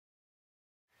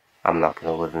I'm not going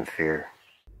to live in fear.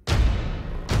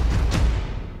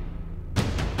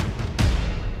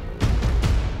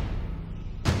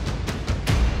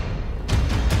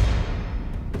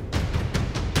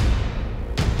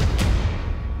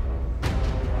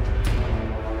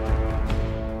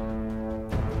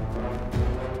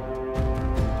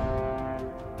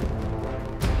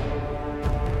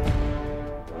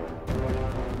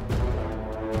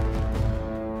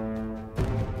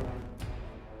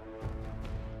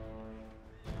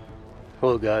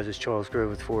 Hello guys, it's Charles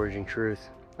Grove with Foraging Truth.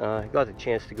 I got the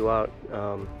chance to go out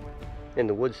in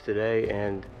the woods today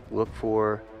and look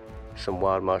for some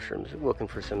wild mushrooms, looking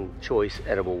for some choice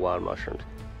edible wild mushrooms.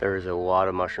 There's a lot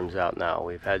of mushrooms out now.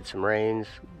 We've had some rains,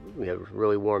 we have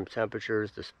really warm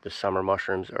temperatures, the summer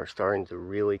mushrooms are starting to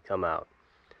really come out.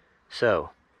 So,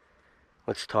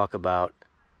 let's talk about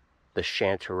the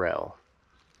chanterelle.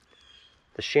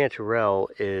 The chanterelle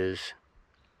is,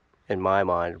 in my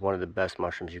mind, one of the best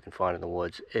mushrooms you can find in the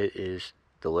woods. It is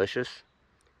delicious,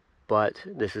 but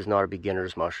this is not a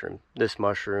beginner's mushroom. This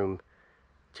mushroom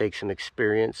takes some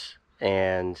experience,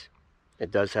 and it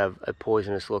does have a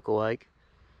poisonous lookalike.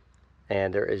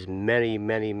 And there is many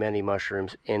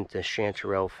mushrooms in the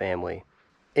Chanterelle family,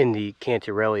 in the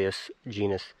Chanterelles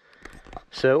genus.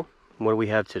 So, what do we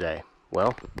have today?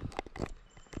 Well,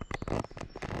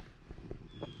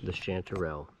 the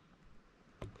Chanterelle.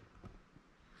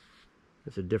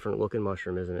 It's a different looking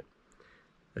mushroom, isn't it?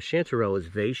 A chanterelle is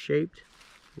vase shaped,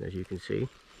 as you can see.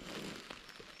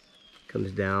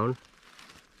 Comes down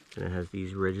and it has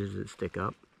these ridges that stick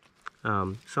up.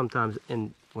 Sometimes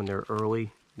when they're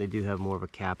early, they do have more of a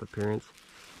cap appearance.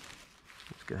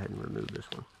 Let's go ahead and remove this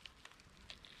one.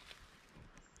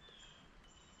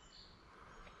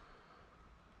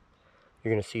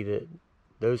 You're going to see that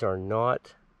those are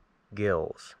not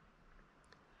gills.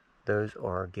 Those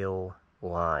are gill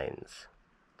lines.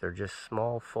 They're just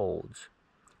small folds.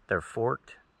 They're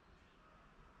forked,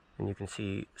 and you can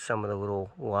see some of the little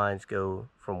lines go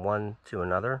from one to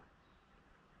another,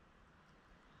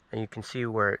 and you can see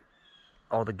where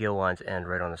all the gill lines end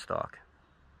right on the stalk.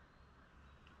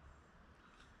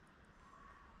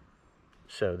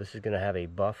 So this is going to have a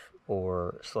buff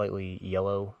or slightly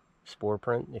yellow spore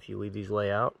print if you leave these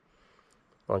lay out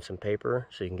on some paper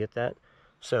so you can get that.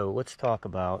 So let's talk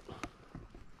about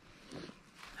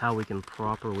how we can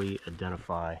properly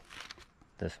identify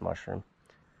this mushroom.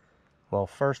 Well,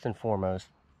 first and foremost,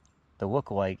 the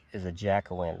lookalike is a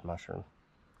jack-o'-lantern mushroom.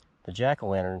 The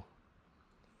jack-o'-lantern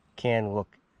can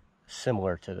look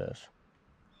similar to this.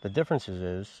 The difference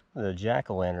is the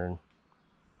jack-o'-lantern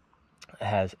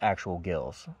has actual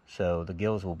gills, so the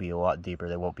gills will be a lot deeper.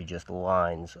 They won't be just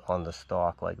lines on the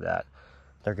stalk like that.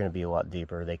 They're going to be a lot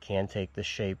deeper. They can take the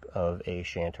shape of a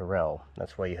chanterelle.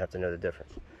 That's why you have to know the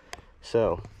difference.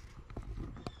 So,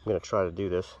 I'm going to try to do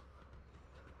this.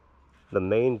 The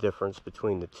main difference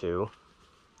between the two,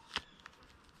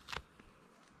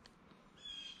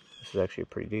 this is actually a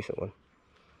pretty decent one,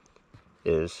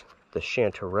 is the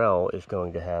chanterelle is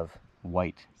going to have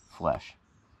white flesh.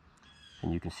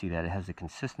 And you can see that it has the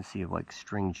consistency of like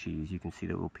string cheese. You can see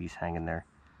the little piece hanging there.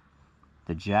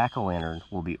 The jack-o'-lantern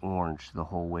will be orange the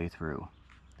whole way through.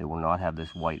 It will not have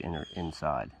this white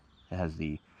inside. It has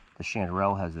the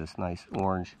chanterelle has this nice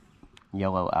orange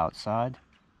yellow outside,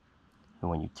 and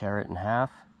when you tear it in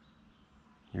half,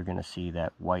 you're going to see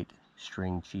that white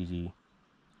string cheesy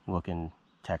looking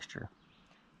texture.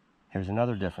 Here's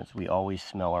another difference. We always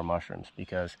smell our mushrooms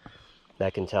because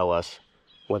that can tell us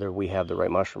whether we have the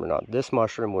right mushroom or not. This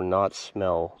mushroom will not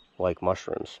smell like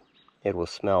mushrooms. It will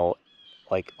smell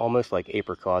like almost like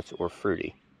apricots or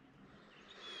fruity,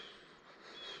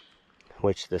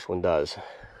 which this one does.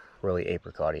 Really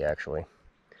apricot-y actually.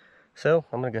 So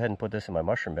I'm going to go ahead and put this in my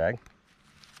mushroom bag,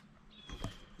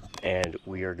 and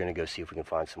we are going to go see if we can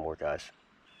find some more, guys.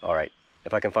 Alright,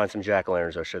 if I can find some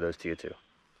jack-o'-lanterns, I'll show those to you too.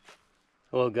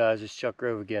 Hello guys, it's Chuck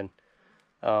Grove again.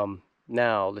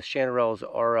 Now, the chanterelles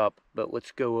are up, but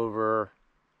let's go over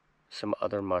some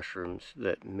other mushrooms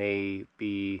that may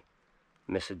be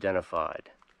misidentified.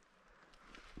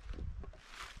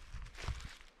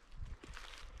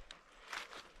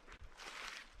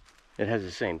 It has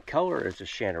the same color as the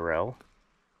chanterelle.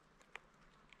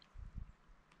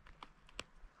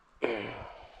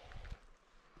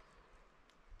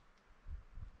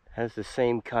 Has the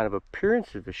same kind of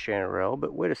appearance as the chanterelle,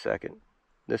 but wait a second.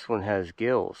 This one has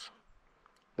gills.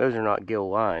 Those are not gill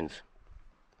lines.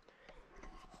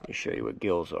 Let me show you what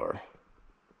gills are.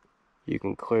 You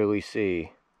can clearly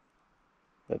see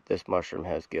that this mushroom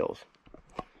has gills.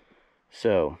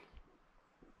 So,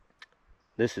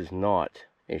 this is not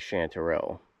a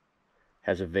chanterelle.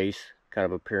 Has a vase kind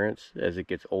of appearance. As it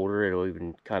gets older, it'll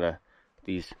even kind of,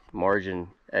 these margin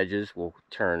edges will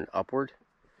turn upward,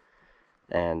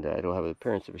 and it'll have the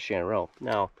appearance of a chanterelle.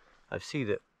 Now, I see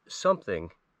that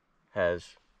something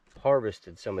has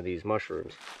harvested some of these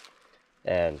mushrooms,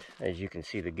 and as you can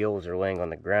see, the gills are laying on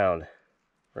the ground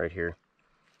right here.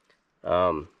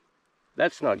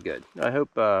 That's not good. I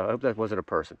hope that wasn't a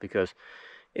person, because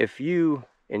if you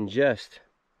ingest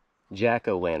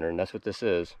jack-o'-lantern, that's what this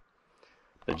is,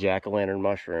 the jack-o'-lantern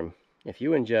mushroom. If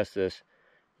you ingest this,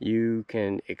 you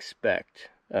can expect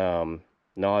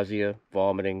nausea,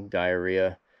 vomiting,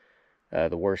 diarrhea,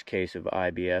 the worst case of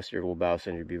IBS, irritable bowel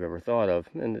syndrome you've ever thought of,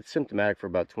 and it's symptomatic for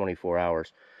about 24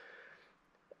 hours.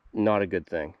 Not a good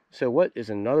thing. So what is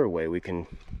another way we can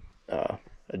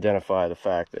identify the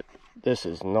fact that this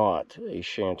is not a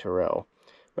chanterelle?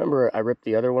 Remember, I ripped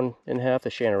the other one in half, the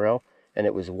chanterelle, and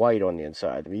it was white on the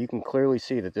inside. I mean, you can clearly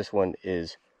see that this one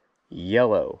is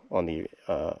yellow on the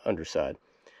underside.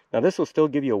 Now, this will still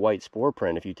give you a white spore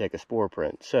print if you take a spore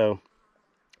print. So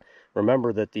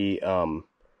remember that the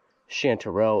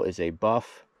chanterelle is a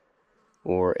buff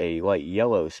or a light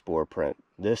yellow spore print.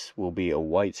 This will be a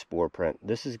white spore print.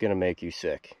 This is going to make you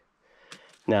sick.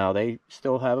 Now, they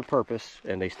still have a purpose,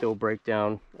 and they still break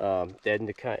down dead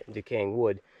and decaying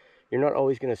wood. You're not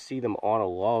always going to see them on a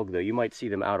log, though. You might see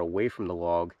them out away from the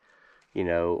log, you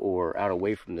know, or out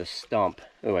away from the stump,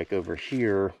 like over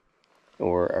here,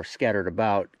 or are scattered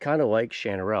about, kind of like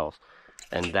chanterelles.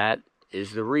 And that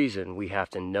is the reason we have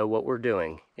to know what we're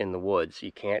doing in the woods.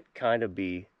 You can't kind of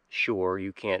be sure.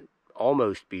 You can't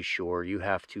almost be sure. You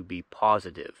have to be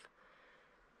positive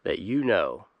that you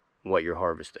know what you're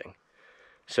harvesting.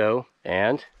 So,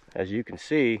 and as you can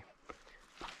see,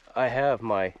 I have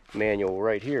my manual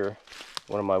right here,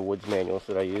 one of my woods manuals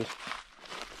that I use.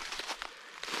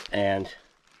 And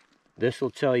this will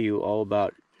tell you all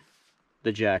about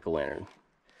the jack-o'-lantern.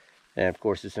 And of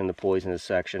course, it's in the poisonous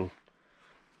section.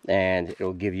 And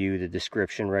it'll give you the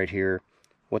description right here,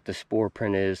 what the spore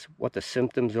print is, what the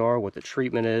symptoms are, what the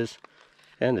treatment is.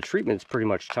 And the treatment's pretty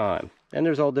much time. And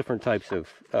there's all different types of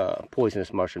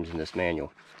poisonous mushrooms in this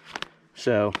manual.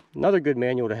 So, another good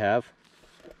manual to have.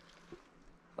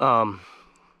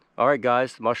 Alright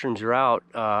guys, the mushrooms are out.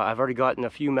 I've already gotten a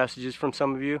few messages from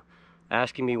some of you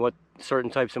asking me what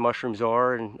certain types of mushrooms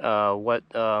are and what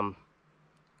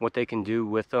they can do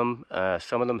with them.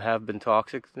 Some of them have been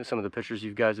toxic, some of the pictures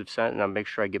you guys have sent, and I'll make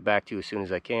sure I get back to you as soon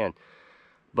as I can.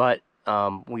 But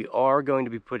we are going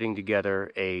to be putting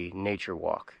together a nature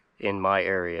walk in my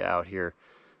area out here.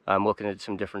 I'm looking at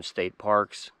some different state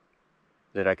parks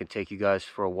that I could take you guys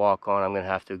for a walk on. I'm going to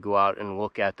have to go out and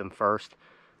look at them first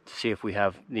to see if we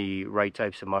have the right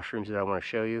types of mushrooms that I want to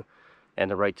show you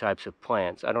and the right types of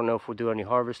plants. I don't know if we'll do any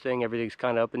harvesting. Everything's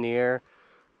kind of up in the air,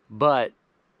 but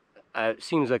it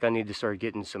seems like I need to start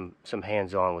getting some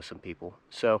hands-on with some people.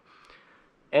 So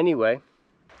anyway,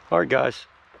 all right guys,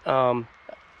 I'm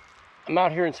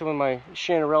out here in some of my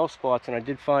chanterelle spots, and I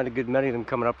did find a good many of them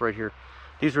coming up right here.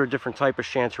 These are a different type of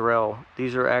chanterelle.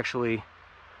 These are actually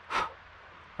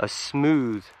a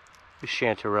smooth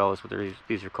chanterelle is what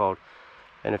these are called.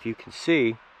 And if you can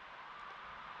see,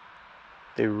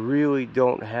 they really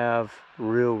don't have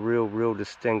real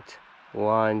distinct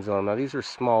lines on them. Now these are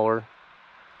smaller.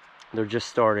 They're just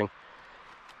starting.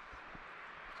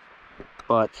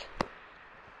 But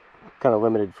kind of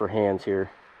limited for hands here.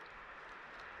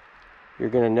 You're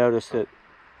going to notice that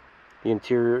the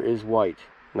interior is white,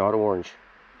 not orange.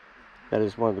 That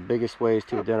is one of the biggest ways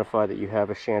to identify that you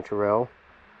have a chanterelle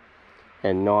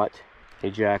and not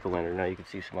a jack-o'-lantern. Now you can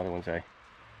see some other ones I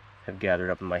have gathered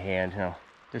up in my hand. Now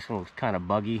this one was kind of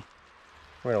buggy.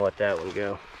 We're going to let that one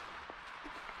go.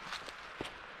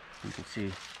 You can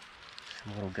see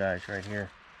some little guys right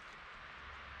here.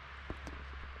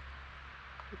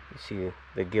 You see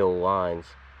the gill lines,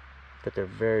 but they're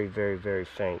very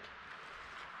faint.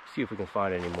 Let's see if we can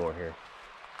find any more here.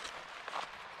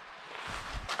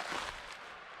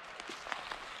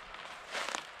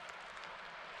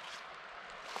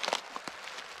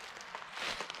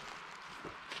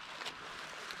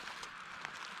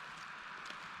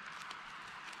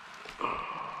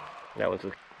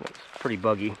 That's pretty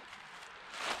buggy.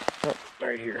 Oh,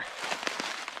 right here.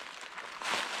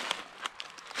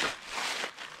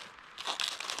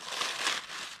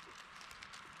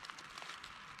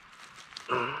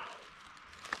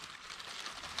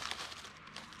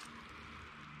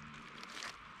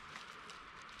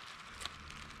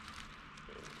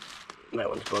 That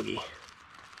one's buggy.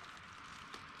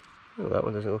 Oh, that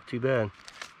one doesn't look too bad.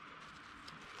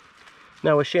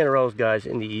 Now with chanterelles, guys,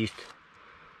 in the east,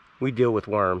 we deal with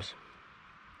worms.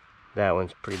 That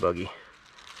one's pretty buggy.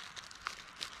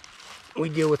 we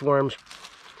deal with worms.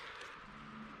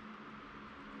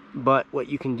 But what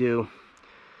you can do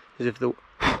is if the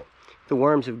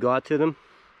worms have got to them,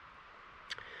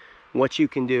 what you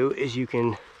can do is you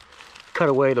can cut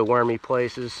away the wormy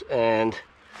places and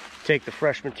take the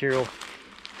fresh material,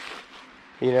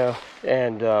 you know,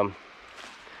 and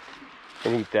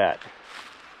eat that.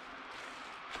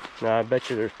 Now I bet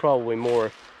you there's probably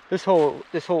more. This whole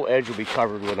edge will be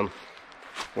covered with them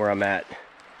where I'm at.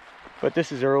 But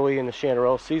this is early in the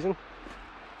Chanterelle season,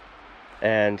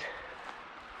 and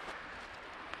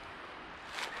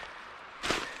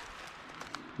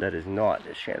that is not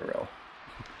a Chanterelle.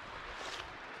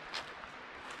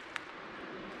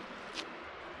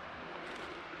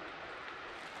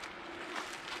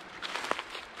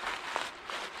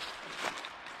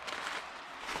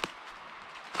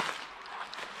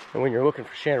 And when you're looking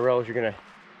for Chanterelles, you're gonna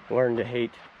learn to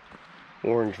hate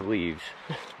orange leaves.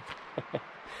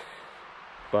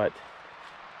 But,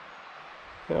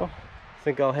 you know, I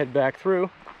think I'll head back through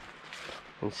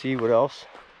and see what else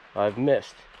I've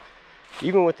missed.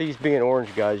 Even with these being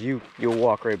orange, guys, you'll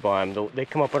walk right by them. They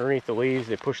come up underneath the leaves,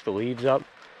 they push the leaves up.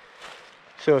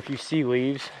 So if you see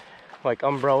leaves like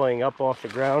umbrellaing up off the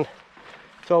ground,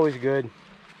 it's always good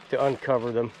to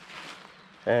uncover them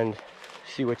and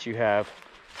see what you have.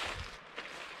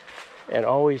 And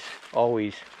always,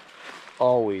 always,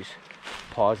 always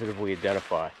positively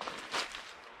identify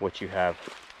what you have.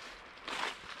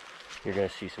 You're going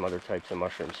to see some other types of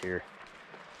mushrooms here.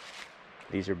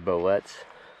 These are boletes,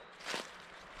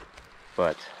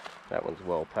 but that one's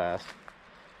well past.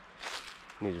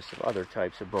 These are some other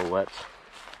types of boletes.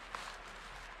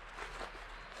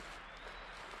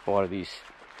 A lot of these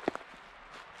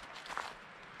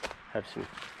have some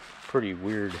pretty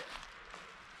weird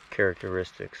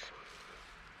characteristics.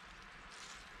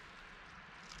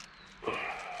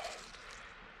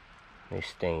 They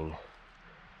stain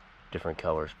different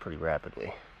colors pretty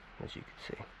rapidly, as you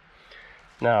can see.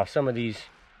 Now, some of these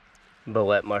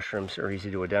bolete mushrooms are easy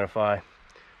to identify,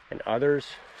 and others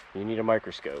you need a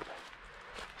microscope.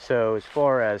 So as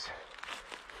far as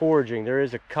foraging, there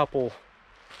is a couple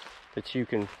that you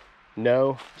can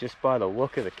know just by the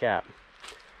look of the cap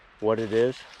what it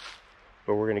is,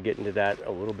 but we're going to get into that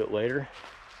a little bit later,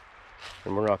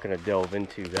 and we're not going to delve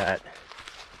into that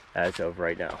as of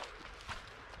right now.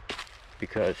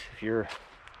 Because if you're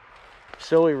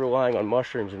solely relying on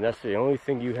mushrooms and that's the only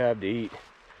thing you have to eat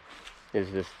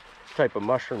is this type of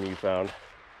mushroom you found,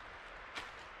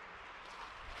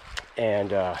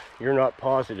 and you're not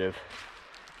positive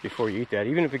before you eat that,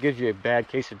 even if it gives you a bad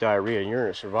case of diarrhea and you're in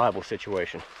a survival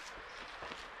situation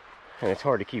and it's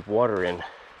hard to keep water in,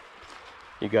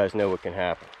 you guys know what can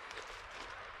happen.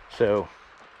 So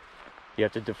you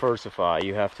have to diversify.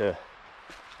 You have to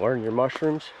learn your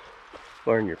mushrooms,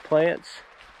 learn your plants.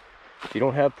 If you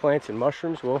don't have plants and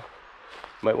mushrooms, well,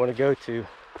 you might want to go to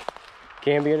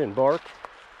cambium and bark.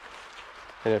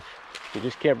 And if you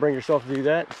just can't bring yourself to do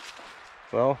that,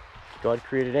 well, God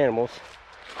created animals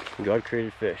and God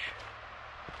created fish.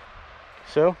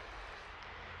 So,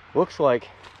 looks like,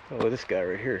 oh, this guy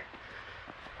right here,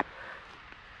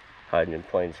 hiding in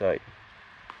plain sight.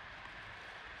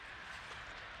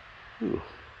 Ooh.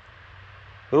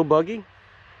 A little buggy,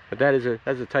 but that's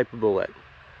a type of bolete.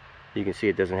 You can see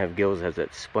it doesn't have gills, it has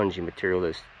that spongy material,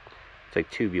 it's like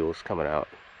tubules coming out.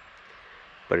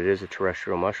 But it is a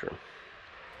terrestrial mushroom.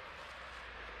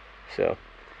 So,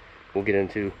 we'll get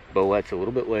into boletes a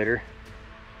little bit later.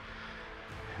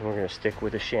 And we're going to stick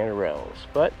with the Chanterelles.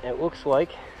 But it looks like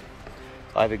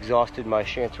I've exhausted my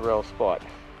Chanterelle spot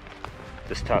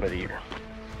this time of the year.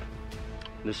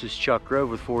 This is Chuck Grove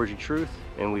with Foraging Truth,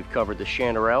 and we've covered the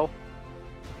Chanterelle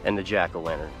and the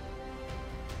jack-o'-lantern.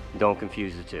 Don't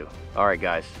confuse the two. Alright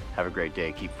guys, have a great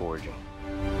day, keep foraging.